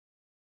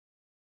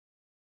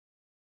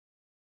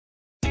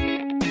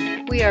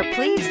We are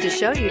pleased to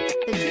show you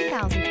the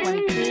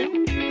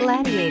 2022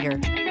 Gladiator.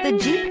 The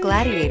Jeep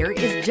Gladiator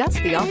is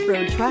just the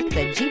off-road truck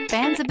that Jeep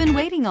fans have been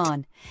waiting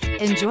on.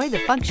 Enjoy the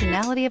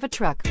functionality of a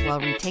truck while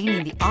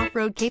retaining the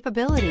off-road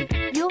capability.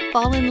 You'll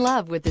fall in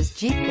love with this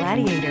Jeep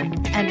Gladiator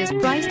and is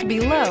priced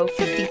below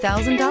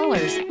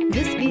 $50,000.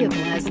 This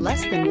vehicle has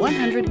less than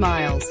 100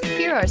 miles.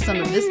 Here are some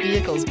of this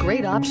vehicle's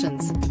great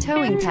options: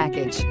 towing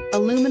package,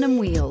 aluminum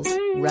wheels,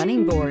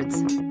 running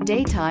boards,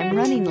 daytime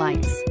running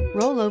lights,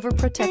 rollover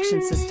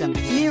protection system,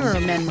 mirror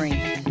memory,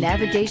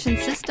 navigation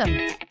system,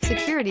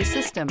 security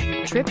system,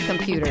 trip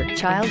computer,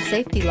 child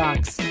safety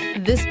locks.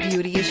 This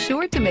beauty is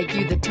sure to make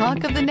you the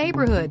talk of the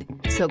neighborhood.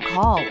 So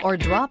call or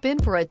drop in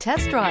for a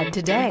test drive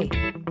today.